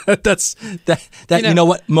 That's you know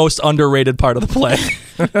what, most underrated part of the play.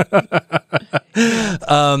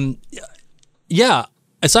 Yeah,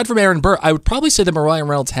 aside from Aaron Burr, I would probably say that Mariah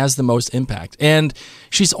Reynolds has the most impact, and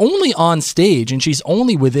she's only on stage and she's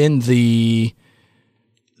only within the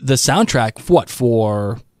soundtrack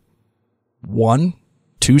for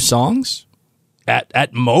 1-2 songs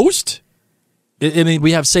at most. I mean,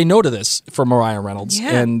 we have Say No to This for Mariah Reynolds,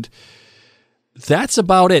 and that's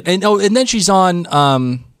about it. And then she's on,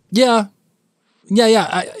 and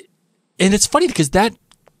it's funny because that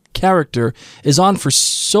character is on for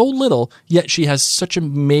so little, yet she has such a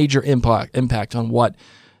major impact on what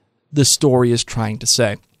the story is trying to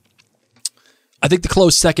say. I think the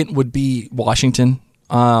close second would be Washington.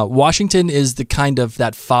 Washington is the kind of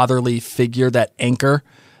that fatherly figure, that anchor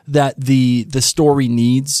that the story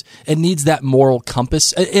needs. It needs that moral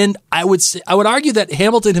compass, and I would argue that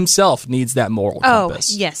Hamilton himself needs that moral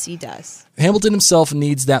compass. Oh, yes, he does. Hamilton himself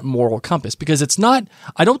needs that moral compass because it's not.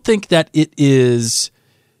 I don't think that it is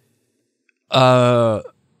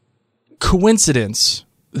coincidence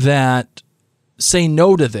that Say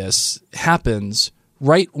No to This happens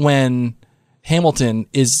right when Hamilton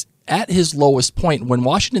is at his lowest point, when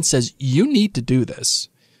Washington says, "You need to do this.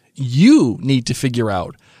 You need to figure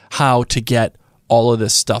out how to get all of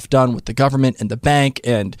this stuff done with the government and the bank,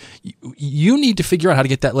 and you need to figure out how to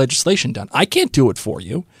get that legislation done. I can't do it for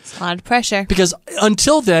you." It's a lot of pressure. Because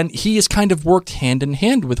until then, he has kind of worked hand in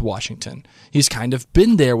hand with Washington. He's kind of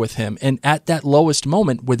been there with him. And at that lowest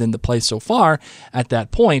moment within the play so far, at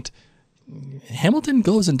that point, Hamilton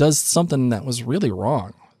goes and does something that was really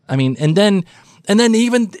wrong. I mean, and then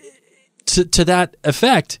even to that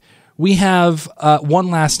effect, we have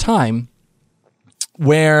one last time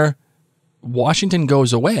where Washington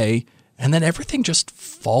goes away and then everything just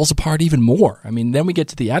falls apart even more. I mean, then we get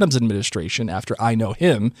to the Adams administration after I Know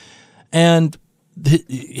Him, and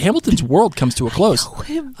Hamilton's world comes to a close.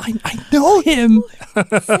 I know him.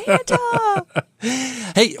 Santa.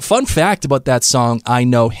 Hey, fun fact about that song, I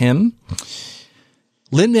Know Him.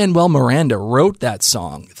 Lin-Manuel Miranda wrote that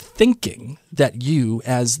song thinking that you,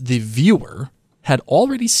 as the viewer, had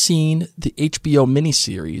already seen the HBO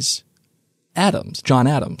miniseries John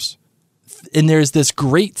Adams. And there's this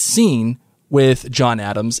great scene with John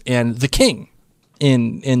Adams and the King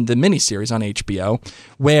in the miniseries on HBO,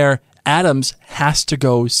 where Adams has to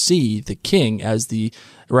go see the King as the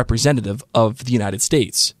representative of the United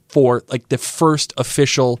States for like the first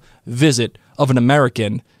official visit of an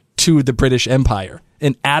American to the British Empire.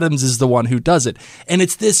 And Adams is the one who does it. And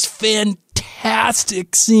it's this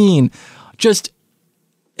fantastic scene, just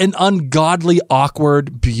an ungodly,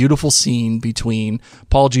 awkward, beautiful scene between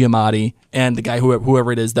Paul Giamatti and the guy,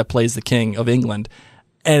 whoever it is that plays the King of England.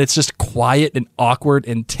 And it's just quiet and awkward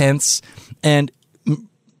and tense. And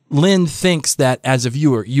Lynn thinks that as a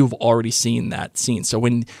viewer, you've already seen that scene. So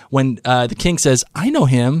when the King says, "I know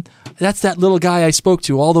him," that's that little guy I spoke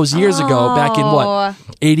to all those years ago, back in what,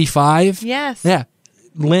 85? Yes. Yeah.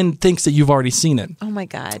 Lynn thinks that you've already seen it. Oh my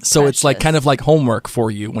God. So it's like precious. kind of like homework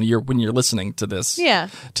for you when you're listening to this. Yeah.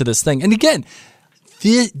 To this thing. And again,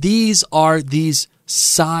 these are these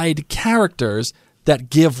side characters that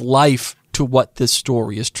give life to what this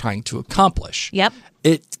story is trying to accomplish. Yep.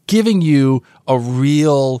 It's giving you a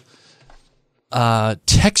real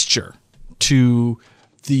texture to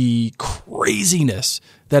the craziness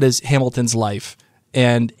that is Hamilton's life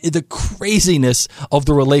and the craziness of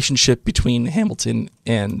the relationship between Hamilton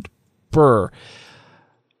and Burr.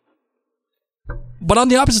 But on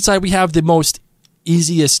the opposite side, we have the most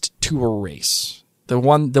easiest to erase. The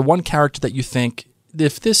one character that you think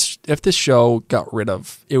if this show got rid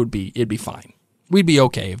of, it'd be fine. We'd be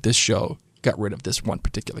okay if this show got rid of this one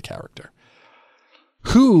particular character.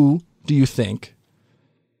 Who do you think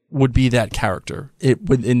would be that character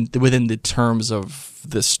within the terms of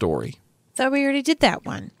this story? Thought we already did that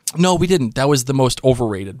one. No, we didn't. That was the most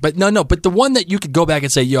overrated. But no. But the one that you could go back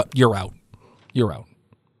and say, you're out. You're out.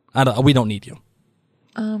 We don't need you.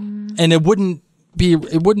 And it wouldn't be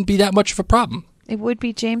that much of a problem. It would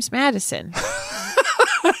be James Madison.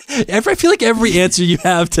 I feel like every answer you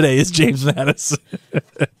have today is James Madison.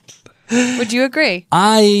 Would you agree?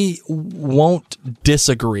 I won't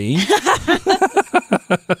disagree.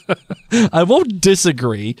 I won't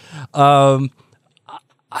disagree. I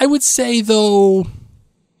would say, though,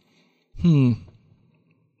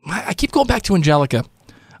 I keep going back to Angelica. Stop.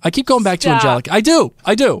 I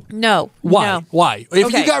do. No. Why? No. Why? If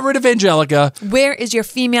Okay. you got rid of Angelica, Where is your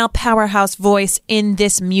female powerhouse voice in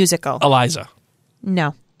this musical? Eliza.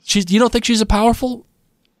 No. You don't think she's a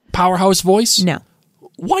powerhouse voice? No.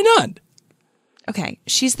 Why not? Okay.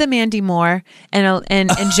 She's the Mandy Moore, and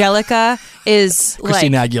Angelica is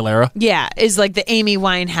Christina like... Aguilera. Yeah, is like the Amy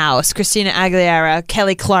Winehouse, Christina Aguilera,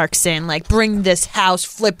 Kelly Clarkson. Like, bring this house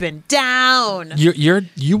flipping down.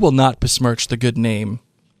 You will not besmirch the good name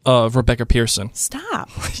of Rebecca Pearson. Stop.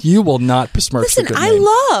 You will not besmirch Listen, the good name.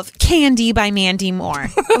 I love Candy by Mandy Moore.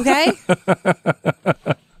 Okay?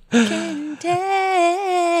 Candy.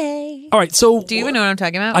 All right, so Do you even know what I'm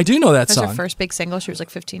talking about? I do know that That's her song. first big single. She was like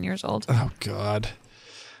 15 years old. Oh God.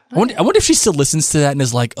 I wonder if she still listens to that and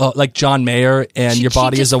is like John Mayer and She- Your she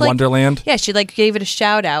Body just, is a like- Wonderland. Yeah, she like gave it a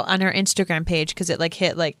shout out on her Instagram page because it like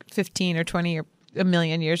hit like 15 or 20 or a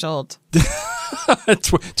million years old.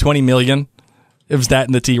 20 million. It was that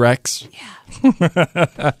in the T-Rex.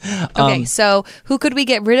 Okay, so who could we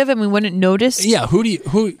get rid of and we wouldn't notice? Yeah, who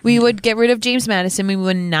We would get rid of James Madison. We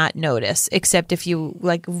would not notice, except if you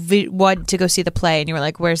like wanted to go see the play and you were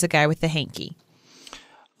like, "Where's the guy with the hanky?"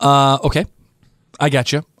 okay. I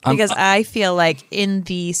got you. Because I feel like in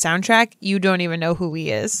the soundtrack, you don't even know who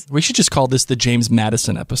he is. We should just call this the James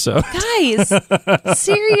Madison episode. Guys,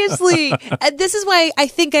 seriously. And this is why I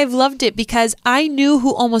think I've loved it, because I knew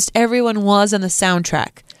who almost everyone was on the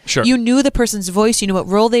soundtrack. Sure. You knew the person's voice. You knew what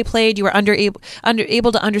role they played. You were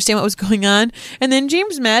able to understand what was going on. And then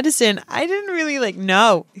James Madison, I didn't really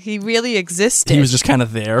know. He really existed. He was just kind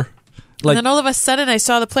of there. And then all of a sudden I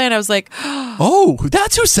saw the play and I was like, oh,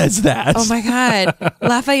 that's who says that. oh my God.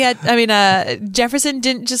 Jefferson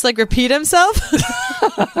didn't just like repeat himself.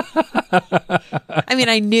 I mean,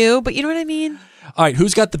 I knew, but you know what I mean? All right,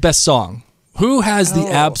 who's got the best song? Who has the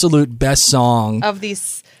absolute best song Of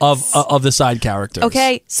these. of the side characters?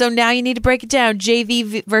 Okay, so now you need to break it down.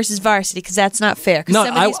 JV versus varsity, because that's not fair. 'Cause No,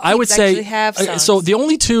 some of these I would peeps say actually have songs. so. The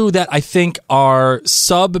only two that I think are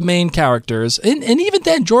sub main characters, and even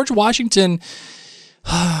then, George Washington,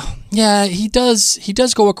 yeah, he does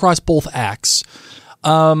go across both acts.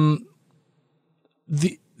 The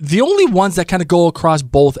only ones that kind of go across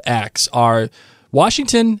both acts are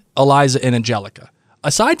Washington, Eliza, and Angelica.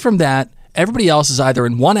 Aside from that, everybody else is either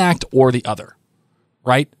in one act or the other,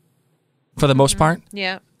 right? For the most part.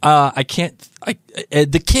 Yeah.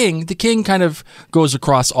 The king kind of goes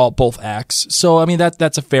across both acts. So, I mean,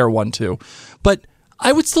 that's a fair one too. But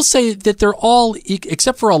I would still say that they're all,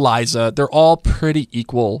 except for Eliza, they're all pretty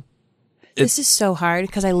equal. This is so hard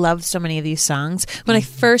because I love so many of these songs. When I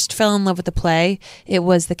first fell in love with the play, it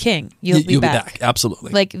was The King. You'll be back.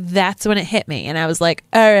 Absolutely. Like, that's when it hit me. And I was like,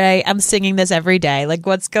 all right, I'm singing this every day. Like,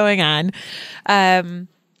 what's going on?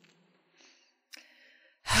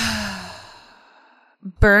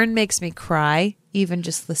 Burn makes me cry, even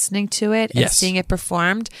just listening to it and Yes. seeing it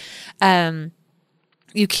performed. You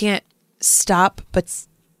can't stop but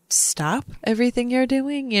stop everything you're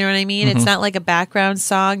doing. You know what I mean? It's not like a background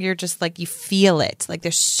song. You're just like, you feel it. Like,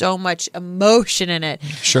 there's so much emotion in it.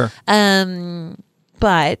 Sure.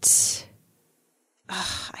 But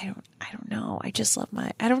I don't know. I just love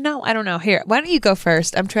I don't know. Here, why don't you go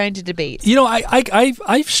first? I'm trying to debate. You know,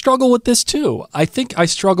 I struggle with this too. I think I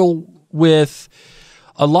struggle with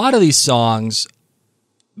a lot of these songs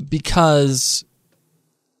because,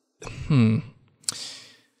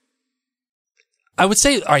 I would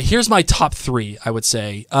say, all right, here's my top three, I would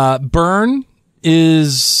say. Burn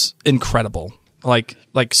is incredible. Like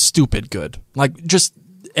stupid good. Like, just,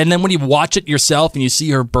 and then when you watch it yourself and you see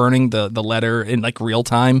her burning the letter in like real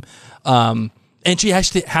time, and she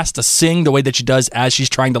actually has to sing the way that she does as she's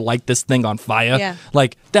trying to light this thing on fire. Yeah.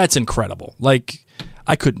 Like, that's incredible. Like,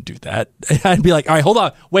 I couldn't do that. I'd be like, all right, hold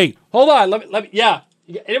on. Wait, hold on. Let me, yeah.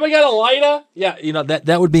 Anybody got a lighter? Yeah,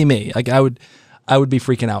 that would be me. Like I would be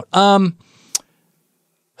freaking out.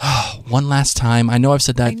 One last time. I know I've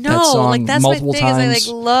said that song like that's multiple my thing times. Is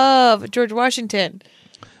I love George Washington.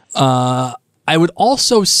 I would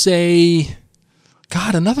also say,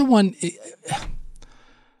 God, another one.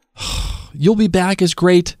 You'll Be Back is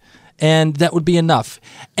great, and that would be enough.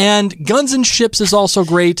 And Guns and Ships is also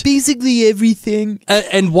great. Basically everything.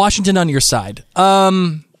 And Washington on Your Side.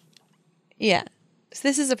 Yeah. So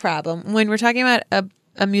this is a problem. When we're talking about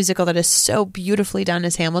a musical that is so beautifully done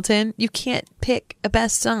as Hamilton, you can't pick a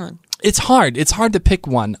best song. It's hard. It's hard to pick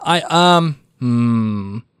one.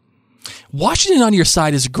 Washington on Your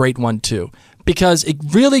Side is a great one too, because it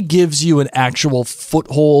really gives you an actual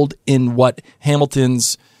foothold in what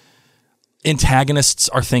Hamilton's antagonists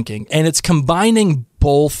are thinking. And it's combining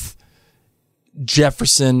both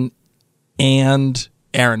Jefferson and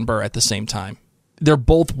Aaron Burr at the same time. They're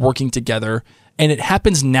both working together, and it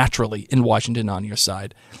happens naturally in Washington on Your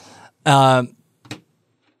Side.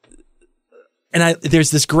 There's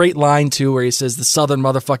this great line too where he says the Southern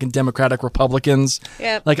motherfucking Democratic Republicans.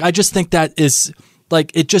 Yep. Like, I just think that is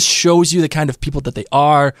like, it just shows you the kind of people that they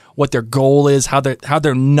are, what their goal is, how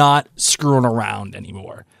they're not screwing around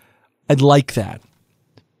anymore. I'd like that.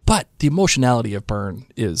 But the emotionality of Byrne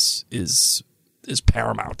is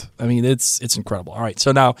paramount. I mean, it's incredible. All right,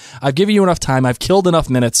 so now I've given you enough time. I've killed enough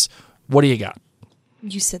minutes. What do you got?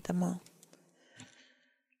 You said them all.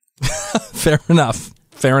 Fair enough.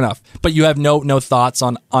 But you have no thoughts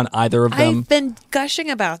on either of them. I've been gushing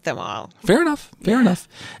about them all. Fair enough.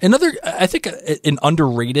 Another, I think, an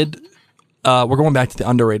underrated. We're going back to the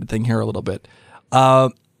underrated thing here a little bit.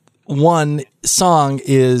 One song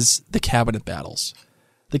is the Cabinet Battles.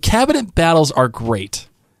 The Cabinet Battles are great.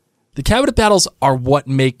 The Cabinet Battles are what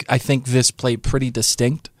make, I think, this play pretty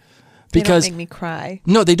distinct. Because they don't make me cry.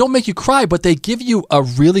 No, they don't make you cry, but they give you a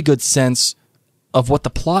really good sense of what the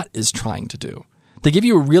plot is trying to do. They give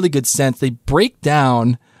you a really good sense. They break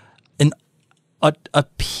down a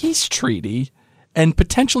peace treaty and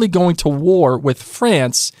potentially going to war with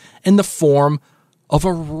France in the form of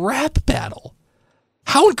a rap battle.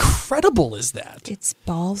 How incredible is that? It's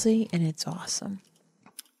ballsy and it's awesome.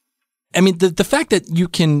 I mean, the fact that you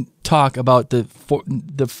can talk about the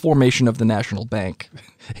formation of the National Bank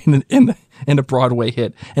in a Broadway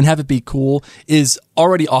hit and have it be cool is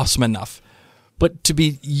already awesome enough. But to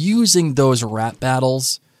be using those rap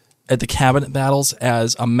battles at the Cabinet Battles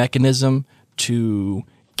as a mechanism to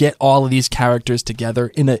get all of these characters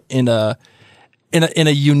together in a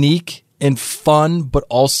unique and fun, but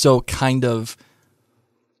also kind of,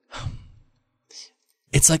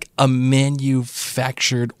 it's like a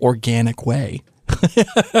manufactured organic way.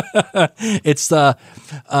 It's of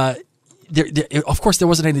course, there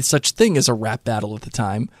wasn't any such thing as a rap battle at the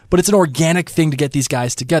time, but it's an organic thing to get these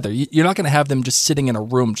guys together. You're not going to have them just sitting in a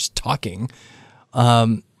room just talking.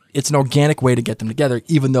 It's an organic way to get them together,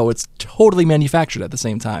 even though it's totally manufactured at the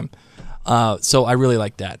same time. So I really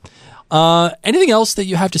like that. Anything else that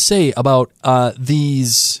you have to say about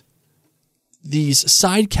these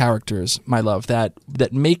side characters, my love, that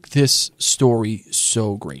make this story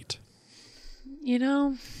so great? You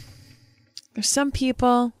know, there's some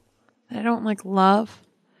people that I don't love,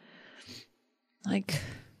 like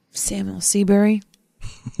Samuel Seabury.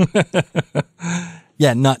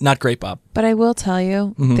 Yeah, not great, Bob. But I will tell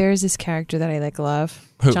you, there's this character that I love.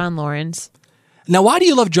 Who? John Lawrence. Now, why do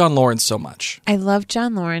you love John Lawrence so much? I love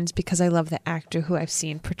John Lawrence because I love the actor who I've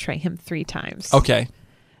seen portray him 3 times. Okay.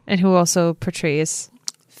 And who also portrays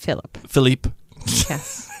Philip. Philippe.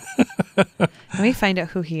 Yes. Let me find out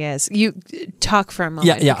who he is. You talk for a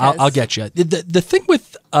moment. Yeah, I'll get you. The thing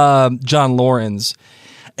with John Lawrence,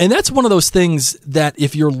 and that's one of those things that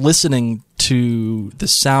if you're listening to the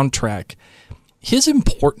soundtrack, his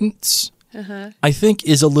importance, I think,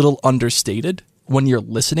 is a little understated when you're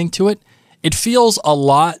listening to it. It feels a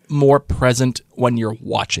lot more present when you're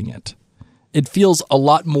watching it. It feels a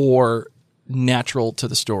lot more natural to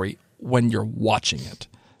the story when you're watching it,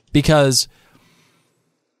 because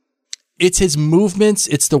it's his movements,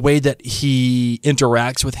 it's the way that he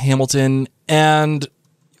interacts with Hamilton, and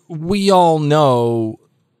we all know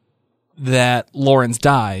that Lawrence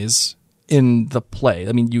dies in the play.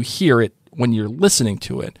 I mean, you hear it when you're listening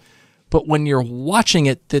to it, but when you're watching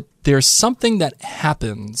it, that there's something that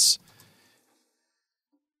happens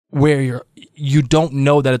where you don't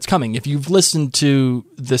know that it's coming. If you've listened to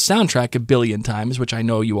the soundtrack a billion times, which I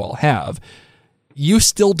know you all have, you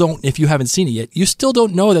still don't, if you haven't seen it yet, you still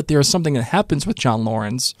don't know that there's something that happens with John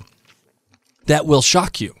Lawrence that will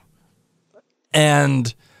shock you.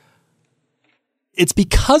 And it's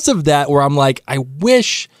because of that where I'm like, I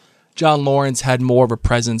wish John Lawrence had more of a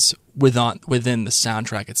presence within the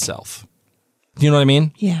soundtrack itself. Do you know what I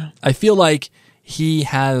mean? Yeah. I feel like he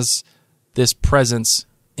has this presence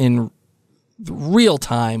in real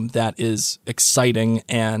time that is exciting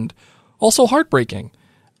and also heartbreaking.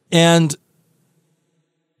 And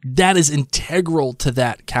that is integral to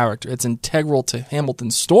that character. It's integral to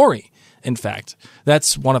Hamilton's story. In fact,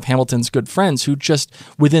 that's one of Hamilton's good friends who just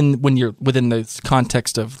within the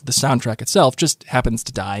context of the soundtrack itself just happens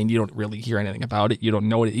to die, and you don't really hear anything about it. You don't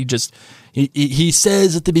know it. He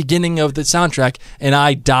says at the beginning of the soundtrack, "And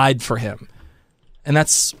I died for him," and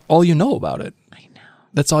that's all you know about it. I know.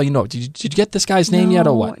 That's all you know. Did you get this guy's name yet,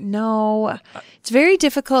 or what? No. It's very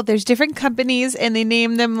difficult. There's different companies, and they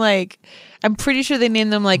name them like, I'm pretty sure they name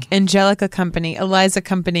them like Angelica Company, Eliza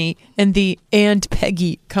Company, and the Aunt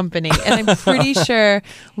Peggy Company. And I'm pretty sure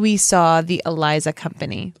we saw the Eliza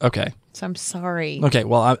Company. Okay. So I'm sorry. Okay.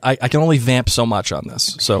 Well, I can only vamp so much on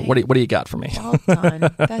this. Okay. So what do you got for me? Well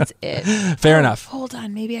done. That's it. Fair enough. Hold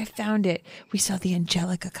on. Maybe I found it. We saw the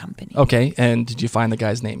Angelica Company. Okay. And did you find the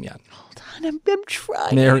guy's name yet? Hold on. I'm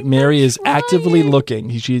trying. Mary is actively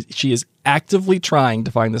looking. She is actively trying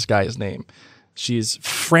to find this guy's name. She's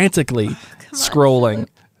frantically scrolling.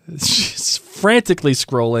 She's frantically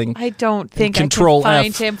scrolling. I don't think Control I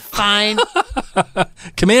can F. find him. Fine.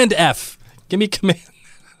 Command F. Give me command.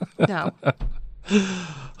 No.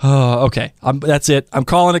 Oh, okay. That's it. I'm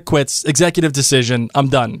calling it quits. Executive decision. I'm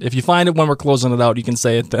done. If you find it when we're closing it out, you can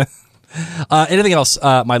say it then. Anything else,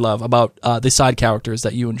 my love, about the side characters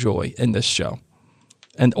that you enjoy in this show?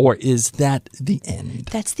 Or is that the end?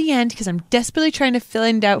 That's the end, because I'm desperately trying to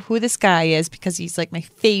find out who this guy is, because he's like my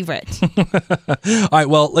favorite. All right,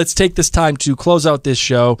 well, let's take this time to close out this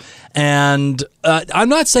show. And I'm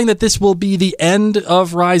not saying that this will be the end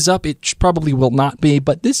of Rise Up. It probably will not be,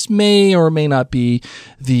 but this may or may not be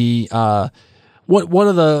the one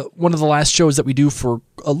of the last shows that we do for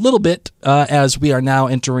a little bit, as we are now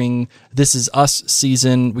entering This Is Us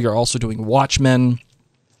season. We are also doing Watchmen.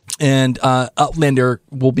 And Outlander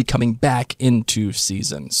will be coming back into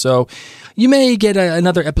season. So you may get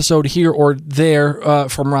another episode here or there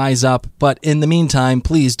from Rise Up. But in the meantime,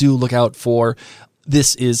 please do look out for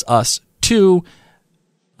This Is Us 2,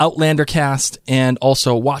 Outlander cast, and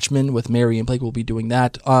also Watchmen with Mary and Blake will be doing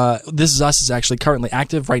that. This Is Us is actually currently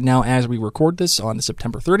active right now as we record this on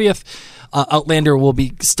September 30th. Outlander will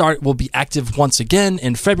be active once again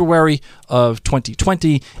in February of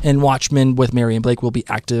 2020, and Watchmen with Mary and Blake will be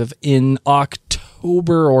active in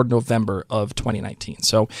October or November of 2019.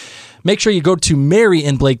 So make sure you go to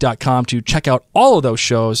maryandblake.com to check out all of those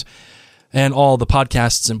shows and all the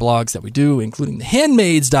podcasts and blogs that we do, including The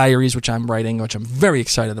Handmaid's Diaries, which I'm writing, which I'm very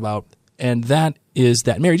excited about. And that is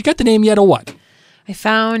that. Mary, you got the name yet or what? I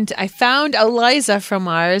found Eliza from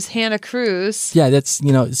ours, Hannah Cruz. Yeah, that's,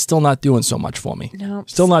 it's still not doing so much for me. No,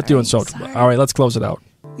 still not doing so. sorry. All right, let's close it out.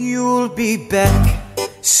 You'll be back,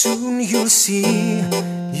 soon you'll see.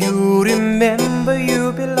 You remember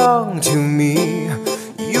you belong to me.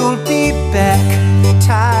 You'll be back,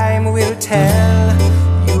 time will tell.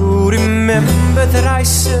 You remember that I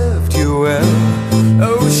served you well.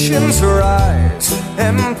 Oceans rise,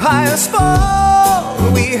 empires fall.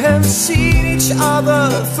 We have seen each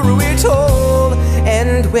other through it all.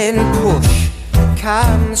 And when push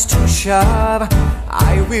comes to shove,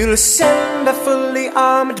 I will send a fully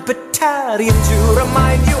armed battalion to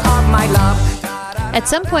remind you of my love. At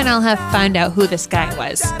some point, I'll have found out who this guy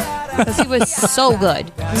was, because he was so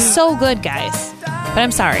good. So good, guys. But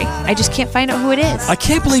I'm sorry, I just can't find out who it is. I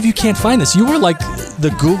can't believe you can't find this. You were like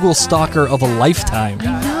the Google stalker of a lifetime.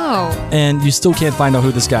 I know. And you still can't find out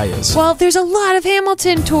who this guy is. Well, there's a lot of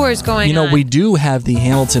Hamilton tours going on. We do have the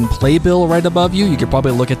Hamilton playbill right above you. You could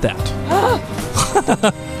probably look at that.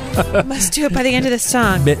 Must do it by the end of this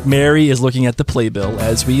song. Mary is looking at the playbill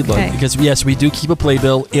as we look, because yes, we do keep a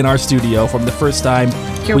playbill in our studio from the first time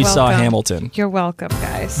we saw Hamilton. You're welcome,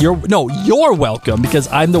 guys. You're welcome, because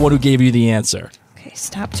I'm the one who gave you the answer. Okay,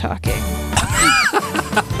 stop talking.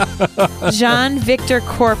 John Victor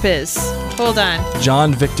Corpus. Hold on.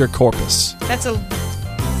 John Victor Corpus.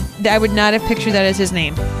 I would not have pictured that as his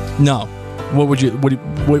name. No. What would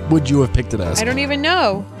you have picked it as? I don't even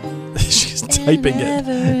know. She's typing it.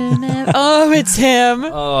 Oh, it's him.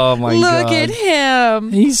 Oh my God. Look at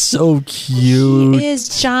him. He's so cute. He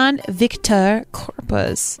is John Victor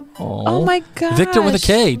Corpus. Oh my God. Victor with a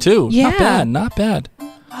K too. Yeah. Not bad.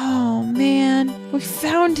 Oh man, we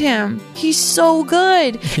found him. He's so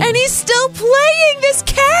good. And he's still playing this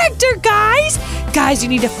character, guys. Guys, you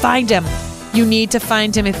need to find him. You need to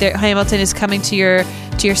find him if Hamilton is coming to your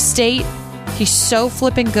state. He's so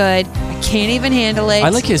flipping good. I Can't even handle it. I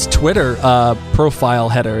like his Twitter profile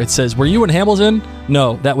header. It says, "Were you in Hamilton?"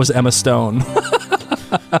 No, that was Emma Stone.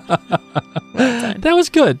 That was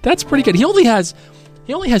good. That's pretty good. He only has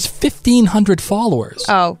 1,500 followers.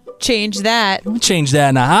 Oh, change that. We'll change that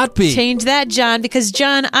in a heartbeat. Change that, John, because,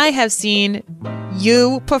 John, I have seen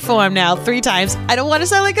you perform now 3 times. I don't want to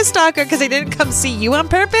sound like a stalker because I didn't come see you on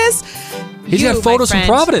purpose. He's got photos from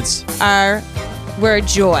Providence. We're a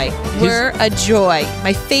joy. We're a joy.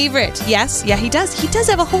 My favorite. Yes. Yeah, he does. He does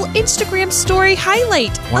have a whole Instagram story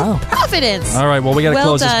highlight of Providence. All right, well, we got to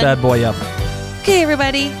close this bad boy up. Okay,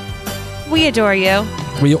 everybody. We adore you.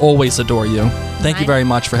 We always adore you. Thank you very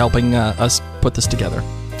much for helping us put this together.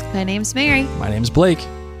 My name's Mary. My name's Blake.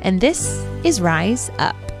 And this is Rise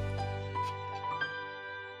Up.